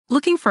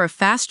for a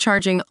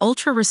fast-charging,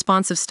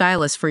 ultra-responsive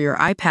stylus for your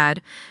iPad?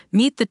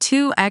 Meet the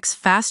 2X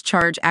Fast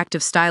Charge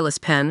Active Stylus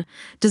Pen,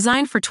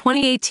 designed for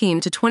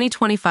 2018 to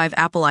 2025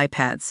 Apple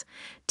iPads.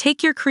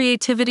 Take your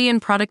creativity and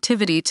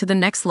productivity to the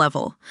next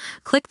level.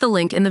 Click the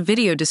link in the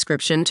video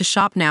description to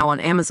shop now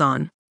on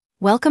Amazon.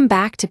 Welcome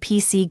back to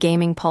PC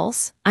Gaming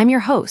Pulse. I'm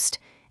your host,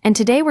 and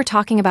today we're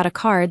talking about a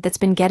card that's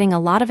been getting a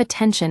lot of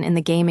attention in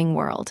the gaming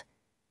world.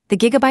 The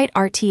Gigabyte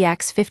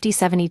RTX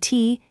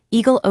 5070Ti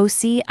Eagle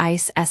OC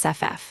Ice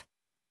SFF.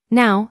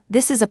 Now,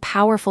 this is a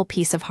powerful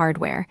piece of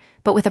hardware,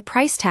 but with a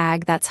price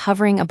tag that's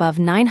hovering above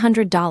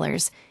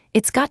 $900,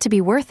 it's got to be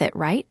worth it,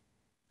 right?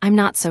 I'm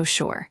not so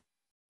sure.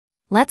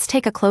 Let's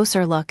take a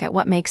closer look at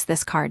what makes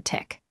this card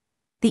tick.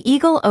 The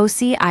Eagle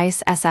OC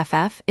Ice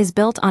SFF is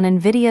built on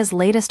NVIDIA's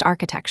latest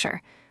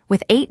architecture,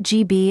 with 8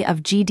 GB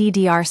of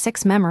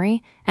GDDR6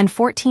 memory and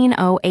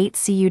 1408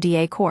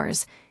 CUDA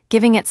cores,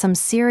 giving it some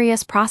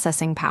serious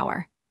processing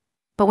power.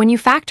 But when you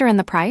factor in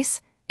the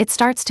price, it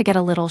starts to get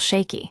a little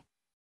shaky.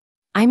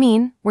 I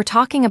mean, we're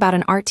talking about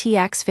an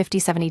RTX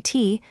 5070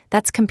 Ti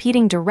that's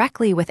competing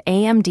directly with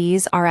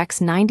AMD's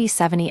RX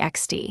 9070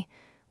 XT,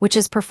 which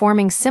is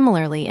performing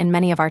similarly in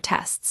many of our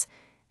tests,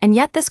 and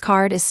yet this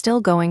card is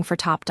still going for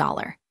top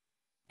dollar.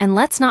 And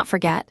let's not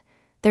forget,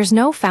 there's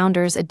no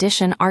Founders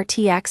Edition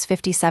RTX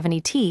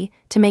 5070 Ti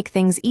to make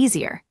things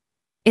easier.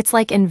 It's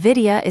like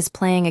NVIDIA is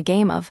playing a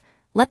game of,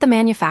 let the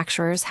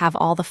manufacturers have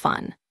all the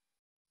fun.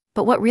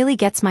 But what really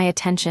gets my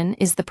attention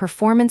is the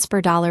performance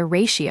per dollar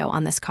ratio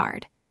on this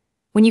card.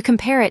 When you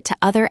compare it to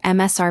other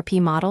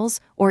MSRP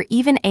models or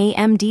even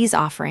AMD's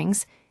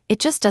offerings, it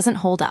just doesn't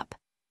hold up.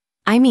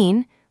 I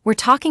mean, we're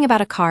talking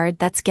about a card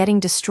that's getting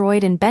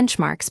destroyed in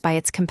benchmarks by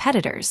its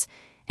competitors,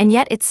 and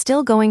yet it's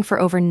still going for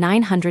over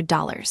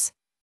 $900.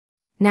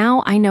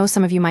 Now, I know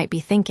some of you might be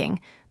thinking,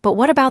 but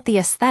what about the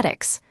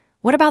aesthetics?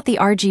 What about the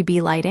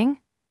RGB lighting?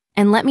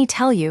 And let me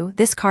tell you,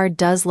 this card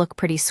does look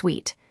pretty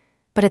sweet.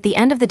 But at the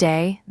end of the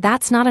day,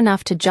 that's not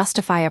enough to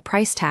justify a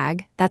price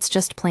tag that's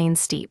just plain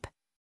steep.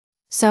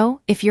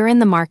 So, if you're in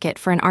the market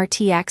for an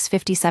RTX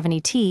 5070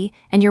 Ti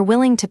and you're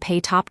willing to pay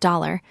top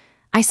dollar,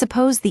 I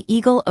suppose the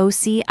Eagle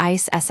OC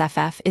Ice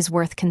SFF is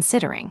worth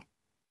considering.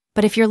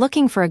 But if you're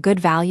looking for a good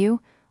value,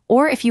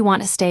 or if you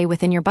want to stay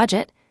within your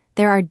budget,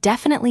 there are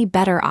definitely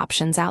better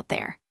options out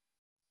there.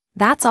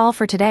 That's all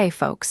for today,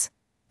 folks.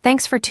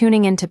 Thanks for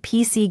tuning in to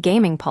PC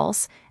Gaming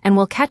Pulse, and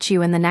we'll catch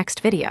you in the next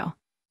video.